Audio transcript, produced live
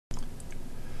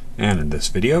And in this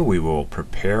video we will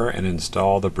prepare and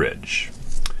install the bridge.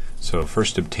 So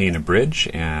first obtain a bridge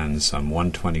and some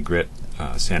 120 grit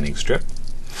sanding strip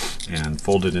and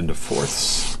fold it into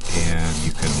fourths, and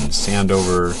you can sand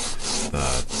over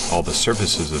all the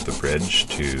surfaces of the bridge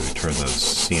to turn those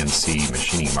CNC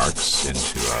machining marks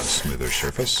into a smoother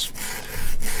surface.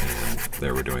 And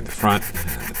there we're doing the front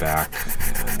and the back,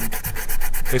 and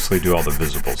basically do all the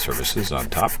visible surfaces on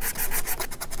top.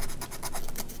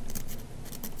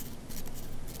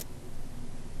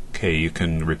 Okay, you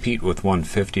can repeat with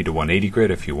 150 to 180 grit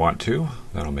if you want to.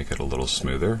 That'll make it a little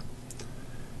smoother.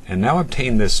 And now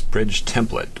obtain this bridge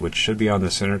template, which should be on the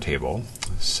center table.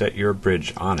 Set your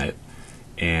bridge on it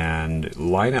and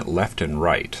line it left and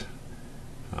right.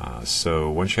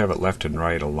 So once you have it left and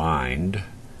right aligned,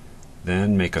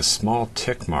 then make a small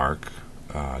tick mark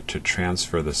to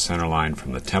transfer the center line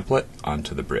from the template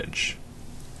onto the bridge.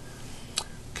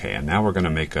 Okay, and now we're going to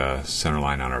make a center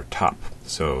line on our top.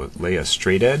 So lay a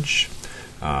straight edge,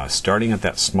 starting at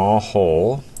that small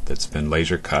hole that's been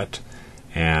laser cut,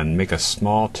 and make a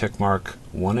small tick mark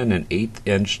 1 1/8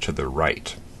 inch to the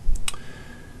right.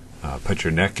 Put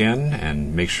your neck in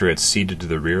and make sure it's seated to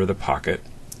the rear of the pocket.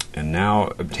 And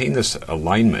now obtain this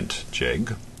alignment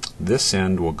jig. This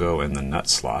end will go in the nut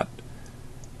slot,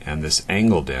 and this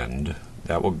angled end,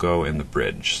 that will go in the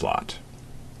bridge slot.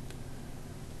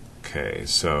 Okay,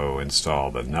 so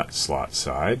install the nut slot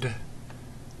side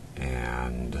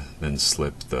and then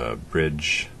slip the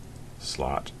bridge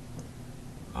slot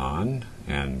on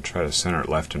and try to center it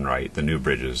left and right. The new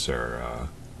bridges are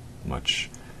much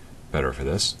better for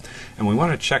this. And we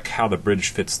want to check how the bridge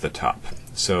fits the top.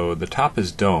 So the top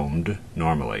is domed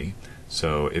normally,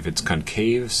 so if it's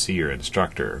concave, see your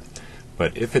instructor.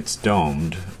 But if it's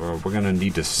domed, we're going to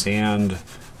need to sand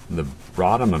the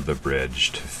bottom of the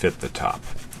bridge to fit the top.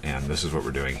 And this is what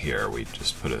we're doing here. We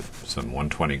just put some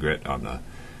 120 grit on the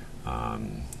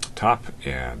top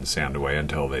and sand away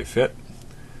until they fit.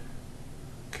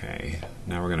 Okay,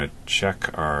 now we're going to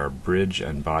check our bridge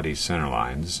and body center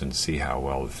lines and see how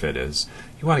well the fit is.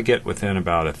 You want to get within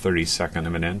about a 32nd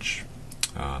of an inch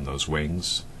on those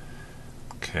wings.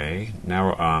 Okay,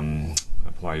 now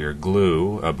apply your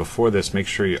glue. Before this, make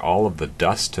sure all of the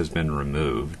dust has been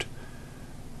removed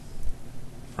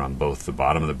from both the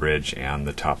bottom of the bridge and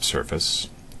the top surface.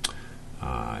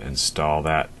 Install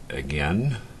that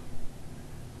again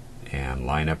and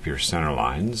line up your center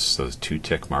lines. Those two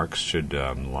tick marks should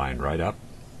line right up.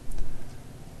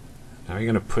 Now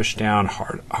you're going to push down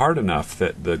hard enough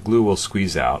that the glue will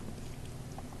squeeze out.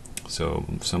 So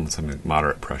some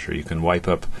moderate pressure. You can wipe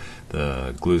up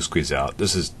the glue squeeze out.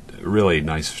 This is really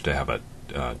nice to have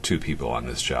two people on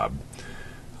this job.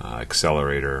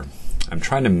 Accelerator. I'm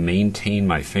trying to maintain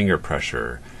my finger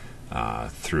pressure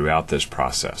throughout this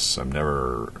process. I'm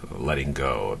never letting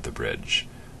go of the bridge.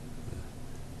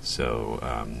 So,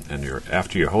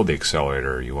 after you hold the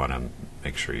accelerator, you want to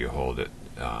make sure you hold it,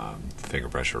 finger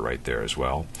pressure right there as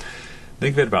well.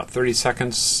 Think of it about 30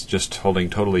 seconds, just holding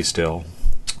totally still,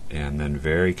 and then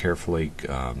very carefully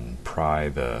pry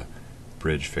the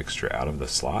bridge fixture out of the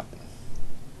slot.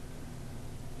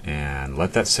 And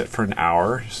let that sit for an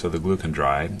hour so the glue can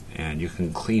dry, and you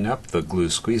can clean up the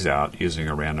glue squeeze out using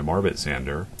a random orbit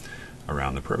sander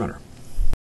around the perimeter.